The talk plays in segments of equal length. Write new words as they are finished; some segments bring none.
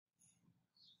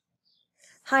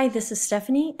Hi, this is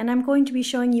Stephanie, and I'm going to be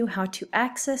showing you how to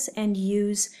access and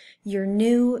use your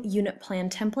new unit plan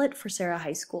template for Serra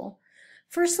High School.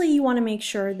 Firstly, you want to make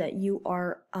sure that you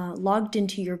are logged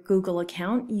into your Google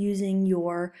account using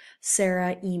your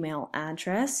Serra email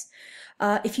address.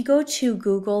 If you go to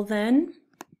Google then,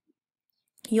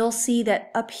 you'll see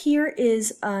that up here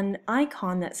is an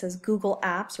icon that says Google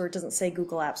Apps, or it doesn't say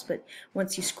Google Apps, but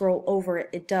once you scroll over it,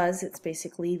 it does. It's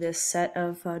basically this set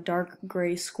of dark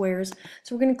gray squares.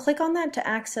 So we're going to click on that to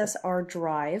access our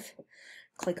drive.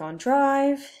 Click on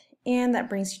Drive, and that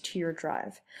brings you to your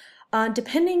drive.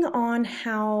 Depending on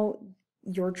how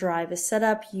your drive is set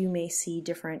up, you may see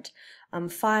different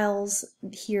files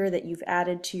here that you've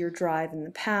added to your drive in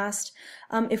the past.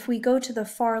 If we go to the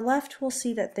far left, we'll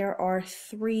see that there are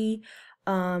three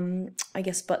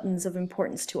buttons of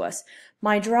importance to us.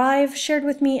 My Drive, Shared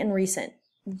with Me, and Recent.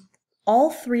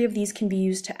 All three of these can be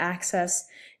used to access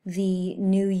the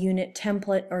new unit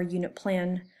template or unit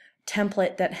plan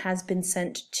template that has been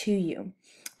sent to you.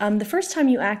 The first time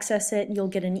you access it, you'll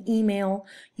get an email.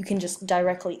 You can just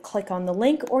directly click on the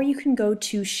link, or you can go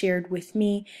to Shared with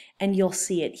Me and you'll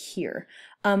see it here.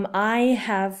 I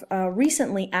have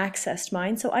recently accessed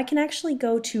mine, so I can actually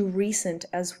go to Recent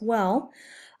as well.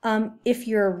 If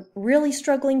you're really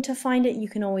struggling to find it, you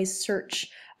can always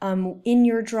search in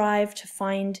your drive to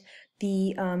find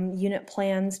the unit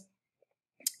plans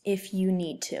if you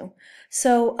need to.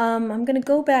 So I'm going to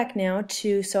go back now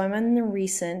to, so I'm in the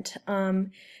Recent.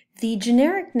 The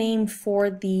generic name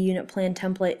for the unit plan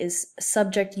template is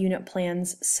Subject Unit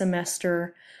Plans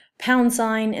Semester # and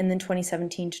then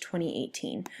 2017 to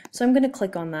 2018. So I'm going to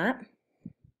click on that.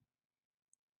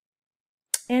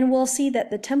 And we'll see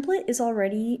that the template is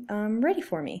already ready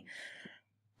for me.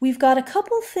 We've got a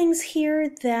couple things here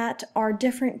that are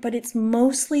different, but it's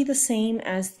mostly the same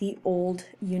as the old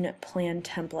unit plan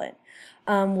template.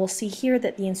 We'll see here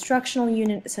that the instructional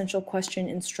unit, essential question,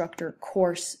 instructor,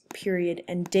 course, period,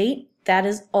 and date, that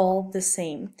is all the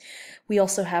same. We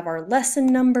also have our lesson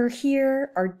number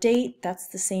here, our date, that's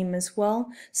the same as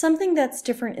well. Something that's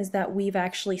different is that we've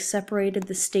actually separated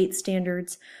the state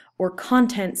standards or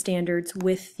content standards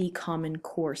with the Common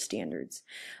Core standards.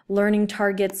 Learning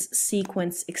targets,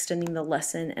 sequence, extending the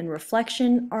lesson, and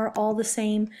reflection are all the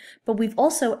same, but we've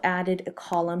also added a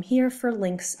column here for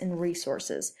links and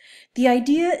resources. The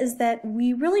idea is that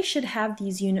we really should have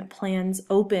these unit plans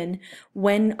open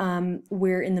when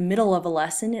we're in the middle of a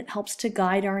lesson. It helps to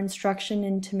guide our instruction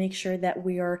and to make sure that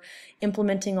we are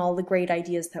implementing all the great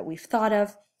ideas that we've thought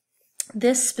of.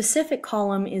 This specific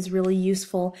column is really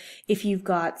useful if you've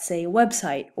got, say, a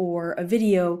website or a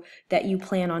video that you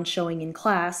plan on showing in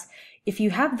class. If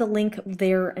you have the link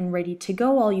there and ready to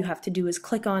go, all you have to do is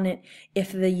click on it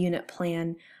if the unit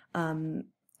plan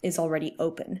is already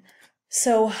open.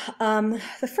 So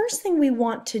the first thing we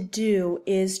want to do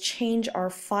is change our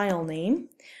file name.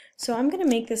 So I'm going to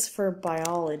make this for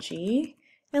biology,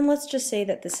 and let's just say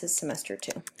that this is semester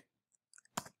 2.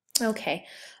 Okay,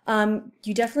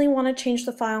 you definitely want to change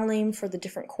the file name for the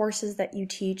different courses that you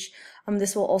teach.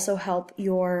 This will also help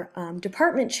your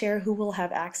department chair, who will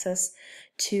have access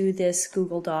to this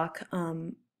Google Doc,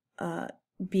 they'll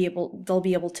be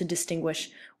able to distinguish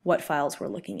what files we're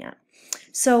looking at.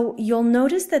 So you'll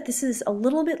notice that this is a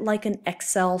little bit like an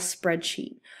Excel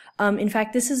spreadsheet. In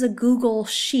fact, this is a Google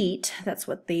Sheet, that's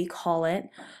what they call it,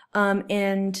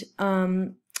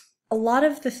 a lot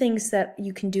of the things that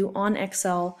you can do on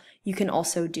Excel, you can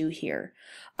also do here.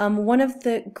 One of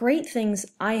the great things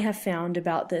I have found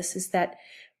about this is that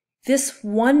this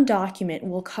one document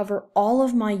will cover all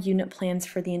of my unit plans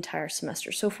for the entire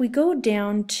semester. So if we go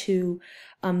down to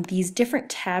these different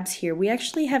tabs here, we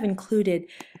actually have included,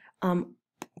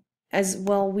 as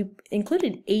well, we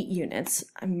included 8 units.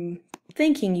 I'm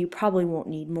thinking you probably won't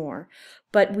need more,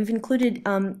 but we've included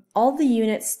all the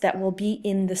units that will be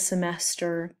in the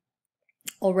semester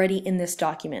already in this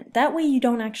document. That way you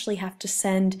don't actually have to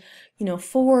send,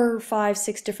 4, 5,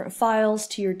 6 different files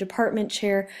to your department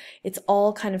chair. It's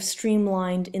all kind of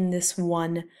streamlined in this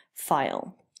one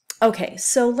file. Okay,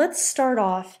 so let's start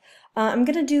off. I'm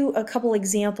going to do a couple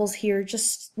examples here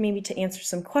just maybe to answer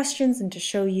some questions and to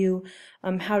show you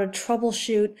how to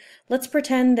troubleshoot. Let's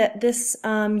pretend that this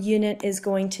unit is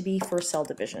going to be for cell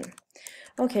division.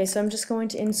 Okay, so I'm just going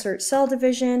to insert cell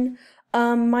division.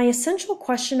 My essential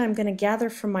question I'm going to gather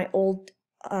from my old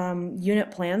unit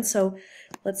plan. So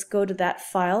let's go to that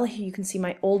file. You can see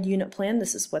my old unit plan.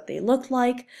 This is what they look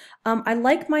like. I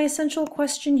like my essential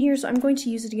question here, so I'm going to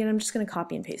use it again. I'm just going to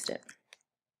copy and paste it.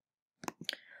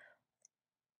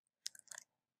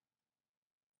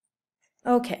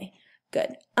 Okay,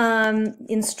 good.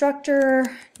 Instructor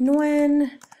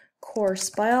Nguyen, course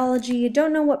biology. You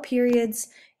don't know what periods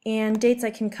and dates I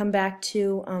can come back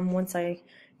to once I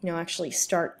actually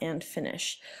start and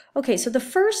finish. Okay, so the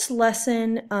first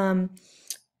lesson,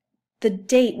 the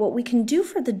date, what we can do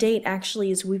for the date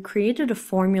actually is we've created a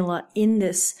formula in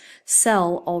this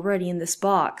cell already in this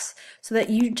box, so that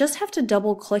you just have to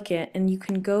double click it and you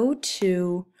can go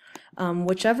to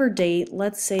whichever date.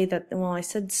 Let's say that, well, I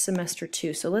said semester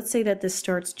 2, so let's say that this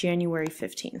starts January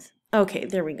 15th. Okay,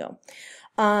 there we go.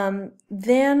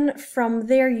 Then from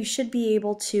there you should be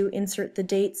able to insert the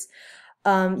dates.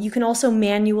 You can also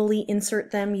manually insert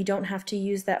them. You don't have to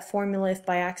use that formula if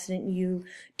by accident you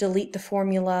delete the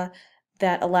formula.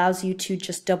 That allows you to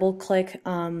just double click.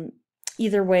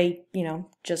 Either way,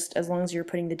 just as long as you're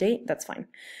putting the date, that's fine.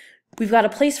 We've got a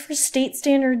place for state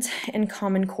standards and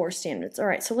Common Core standards. All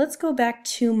right, so let's go back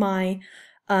to my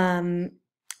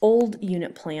old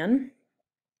unit plan.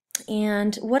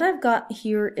 And what I've got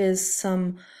here is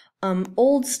some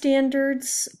old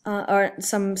standards,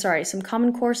 some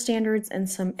Common Core standards and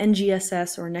some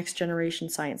NGSS or Next Generation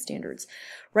Science standards.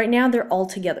 Right now they're all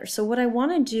together. So what I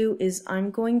want to do is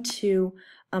I'm going to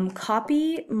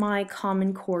copy my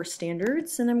Common Core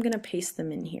standards and I'm going to paste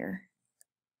them in here.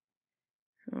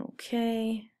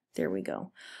 Okay, there we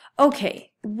go.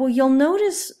 Okay, well, you'll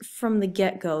notice from the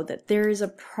get-go that there is a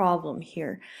problem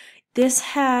here. This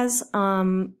has,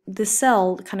 the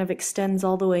cell kind of extends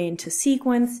all the way into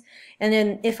sequence, and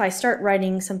then if I start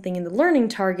writing something in the learning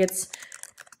targets,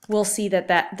 we'll see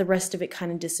that the rest of it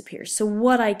kind of disappears. So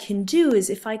what I can do is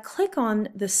if I click on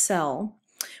the cell,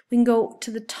 we can go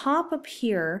to the top up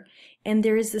here, and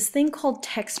there is this thing called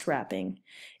text wrapping.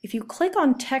 If you click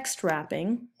on text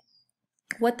wrapping,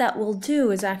 what that will do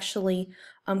is actually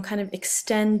kind of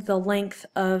extend the length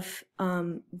of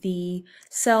the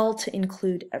cell to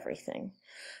include everything.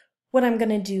 What I'm going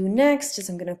to do next is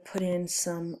I'm going to put in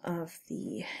some of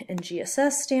the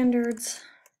NGSS standards.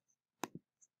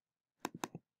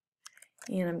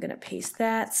 And I'm going to paste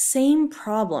that. Same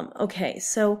problem. Okay,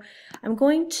 so I'm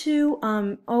going to,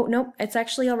 oh, nope, it's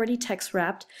actually already text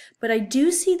wrapped, but I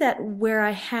do see that where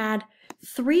I had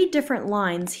 3 different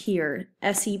lines here,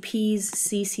 SEPs,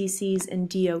 CCCs, and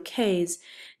DOKs,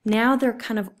 now they're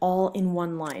kind of all in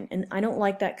one line. And I don't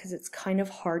like that because it's kind of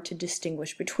hard to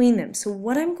distinguish between them. So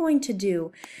what I'm going to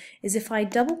do is if I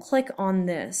double click on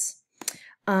this,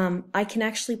 I can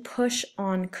actually push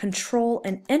on Control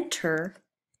and Enter,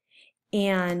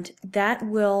 and that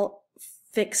will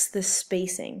fix the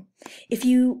spacing. If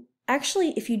you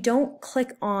don't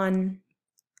click on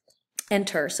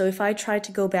Enter, so if I try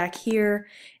to go back here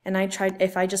and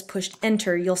if I just pushed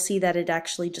Enter, you'll see that it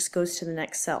actually just goes to the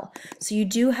next cell. So you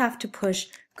do have to push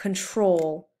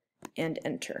Control and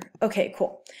Enter. Okay,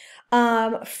 cool.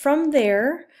 From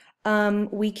there,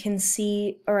 we can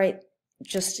see, all right,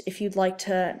 just if you'd like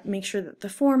to make sure that the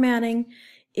formatting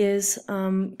is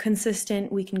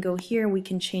consistent, we can go here, we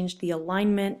can change the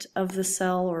alignment of the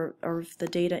cell or the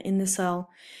data in the cell.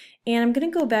 And I'm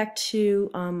going to go back to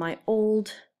my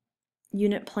old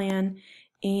unit plan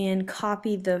and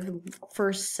copy the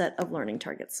first set of learning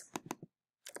targets.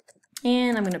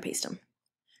 And I'm going to paste them.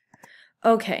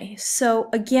 Okay, so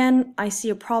again, I see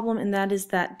a problem, and that is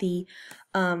that the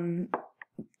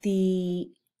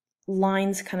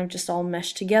lines kind of just all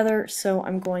mesh together. So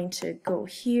I'm going to go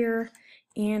here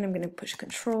and I'm going to push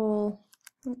Control.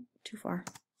 Oh, too far.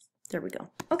 There we go.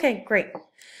 Okay, great.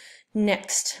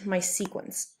 Next, my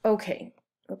sequence. Okay,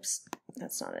 oops,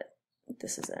 that's not it.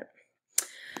 This is it.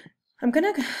 I'm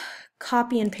going to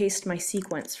copy and paste my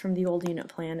sequence from the old unit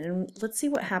plan, and let's see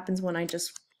what happens when I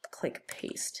just click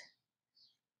paste.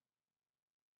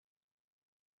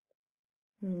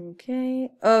 Okay,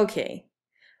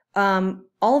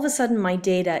 all of a sudden my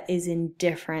data is in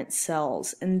different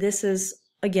cells, and this is,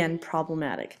 again,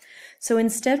 problematic. So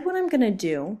instead what I'm going to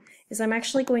do is I'm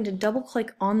actually going to double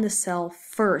click on the cell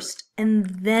first and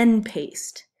then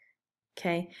paste.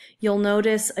 Okay, you'll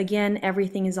notice again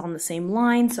everything is on the same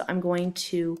line, so I'm going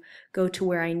to go to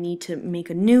where I need to make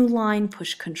a new line,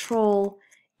 push Control,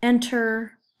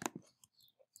 Enter,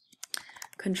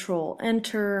 Control,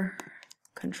 Enter,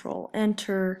 Control,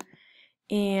 Enter,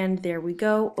 and there we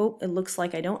go. Oh, it looks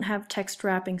like I don't have text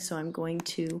wrapping, so I'm going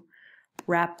to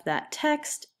wrap that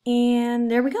text, and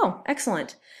there we go.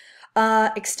 Excellent.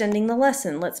 Extending the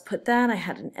lesson, let's put that. I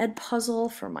had an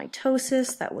Edpuzzle for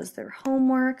mitosis, that was their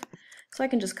homework. So I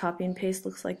can just copy and paste.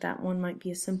 Looks like that one might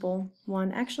be a simple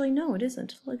one. Actually, no, it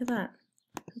isn't. Look at that.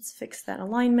 Let's fix that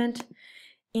alignment.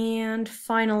 And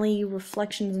finally,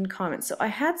 reflections and comments. So I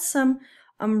had some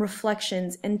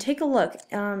reflections, and take a look.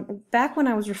 Back when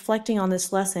I was reflecting on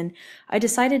this lesson, I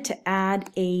decided to add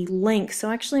a link. So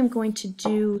actually I'm going to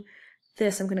do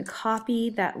this. I'm going to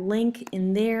copy that link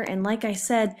in there, and like I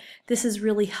said, this is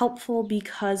really helpful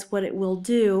because what it will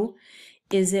do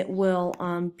is it will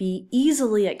be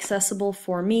easily accessible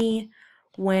for me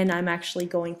when I'm actually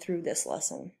going through this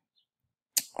lesson.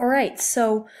 All right,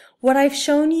 so what I've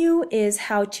shown you is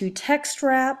how to text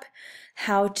wrap,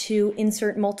 how to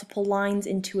insert multiple lines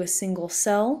into a single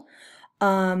cell,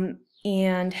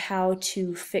 and how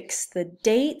to fix the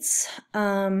dates.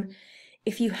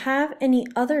 If you have any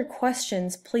other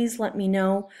questions, please let me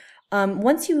know.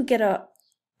 Once you get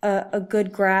a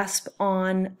good grasp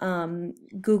on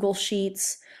Google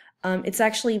Sheets, it's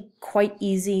actually quite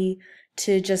easy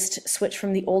to just switch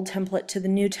from the old template to the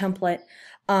new template.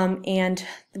 And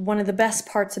one of the best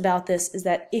parts about this is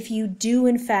that if you do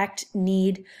in fact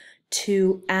need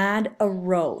to add a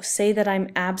row, say that I'm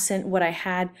absent what I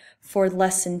had for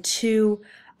lesson 2,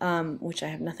 which I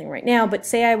have nothing right now, but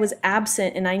say I was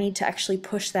absent and I need to actually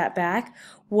push that back,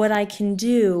 what I can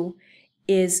do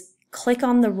is click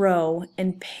on the row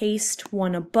and paste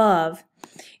one above,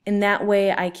 and that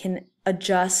way I can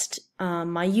adjust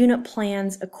my unit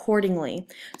plans accordingly,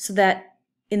 so that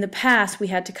in the past we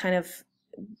had to kind of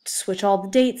switch all the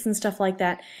dates and stuff like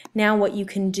that. Now what you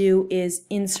can do is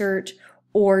insert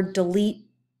or delete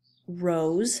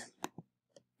rows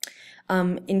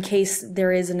in case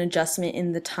there is an adjustment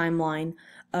in the timeline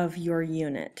of your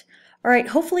unit. All right,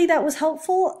 hopefully that was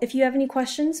helpful. If you have any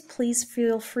questions, please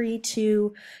feel free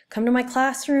to come to my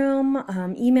classroom,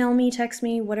 email me, text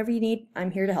me, whatever you need.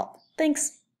 I'm here to help.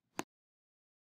 Thanks.